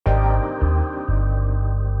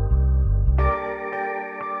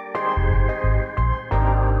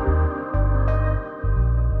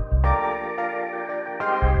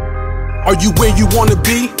Are you where you wanna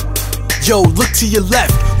be? Yo, look to your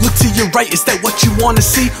left, look to your right, is that what you wanna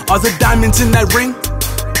see? Are the diamonds in that ring?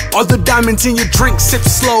 Are the diamonds in your drink? Sip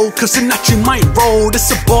slow, cause tonight you might roll.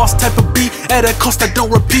 This a boss type of beat, at a cost I don't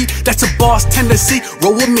repeat. That's a boss tendency,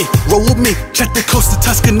 roll with me, check the coast of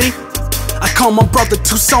Tuscany. I call my brother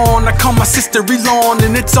Tucson, I call my sister Elon,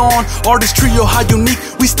 and it's on. Artist trio, how unique,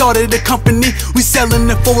 we started a company, we selling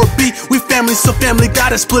it for a beat. We family, so family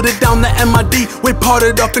gotta split it down the MID. We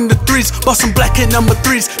parted up into threes, bought some black hit number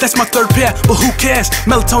threes. That's my third pair, but who cares?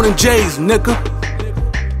 Melatonin J's, nigga.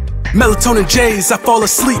 Melatonin J's, I fall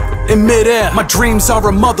asleep in midair. My dreams are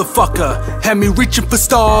a motherfucker. Had me reaching for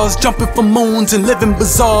stars, jumping for moons and living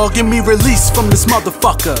bizarre. Give me release from this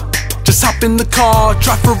motherfucker. Just hop in the car,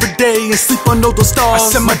 drive for a day and sleep under those stars. I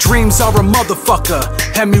said my dreams are a motherfucker.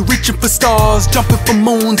 Had me reaching for stars, jumping for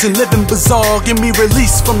moons and living bizarre. Give me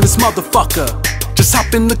release from this motherfucker. Just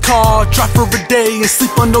hop in the car, drive for a day and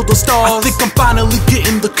sleep under those stars. I think I'm finally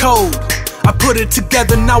getting the code. I put it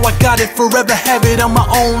together, now I got it, forever have it on my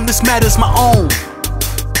own. This matter's my own.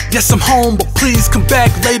 Yes, I'm home, but please come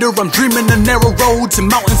back later. I'm dreaming of narrow roads and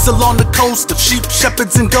mountains along the coast, of sheep,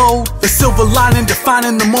 shepherds, and gold. The silver lining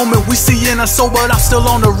defining the moment we see in our soul, but I'm still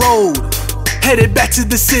on the road. Headed back to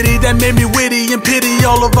the city that made me witty and pity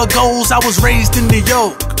all of our goals. I was raised in New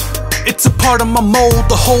York. It's a part of my mold,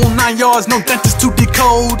 the whole 9 yards, no dentist to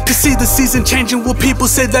decode. To see the season changing, well people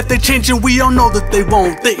say that they changing, we all know that they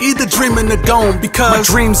won't. They either dreaming or gone, because my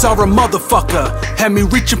dreams are a motherfucker. Had me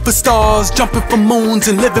reaching for stars, jumping for moons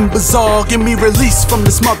and living bizarre. Give me release from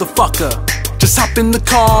this motherfucker. Just hop in the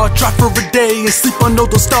car, drive for a day and sleep under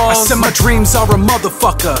those stars. I said my dreams are a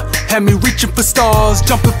motherfucker. Had me reaching for stars,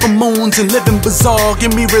 jumping for moons and living bizarre.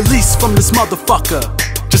 Give me release from this motherfucker.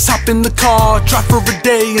 Just hop in the car, drive for a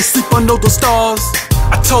day and sleep under those stars.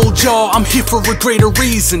 I told y'all I'm here for a greater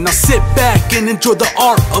reason. Now sit back and enjoy the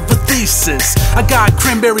art of a thesis. I got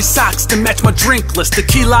cranberry socks to match my drink list,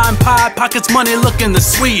 tequila and pie, pockets money looking the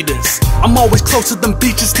sweetest. I'm always closer than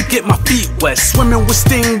beaches to get my feet wet, swimming with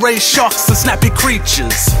stingrays, sharks and snappy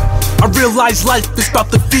creatures. I realize life is about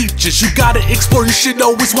the features. You gotta explore, you should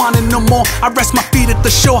always want it no more. I rest my feet at the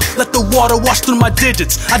shore, let the water wash through my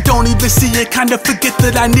digits. I don't even see it, kinda forget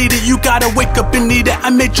that I need it. You gotta wake up and need it. I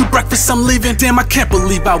made you breakfast, I'm leaving. Damn, I can't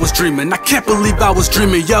believe I was dreaming. I can't believe I was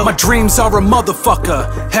dreaming, yo. My dreams are a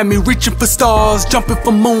motherfucker. Had me reaching for stars, jumping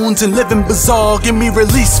for moons and living bizarre. Give me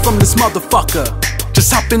release from this motherfucker.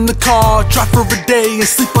 Just hop in the car, drive for a day and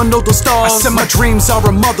sleep under those stars. I said my dreams are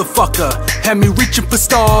a motherfucker. Had me reaching for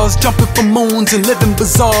stars, jumping for moons and living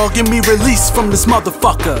bizarre. Give me release from this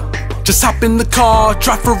motherfucker. Just hop in the car,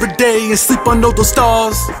 drive for a day and sleep under those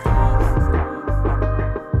stars.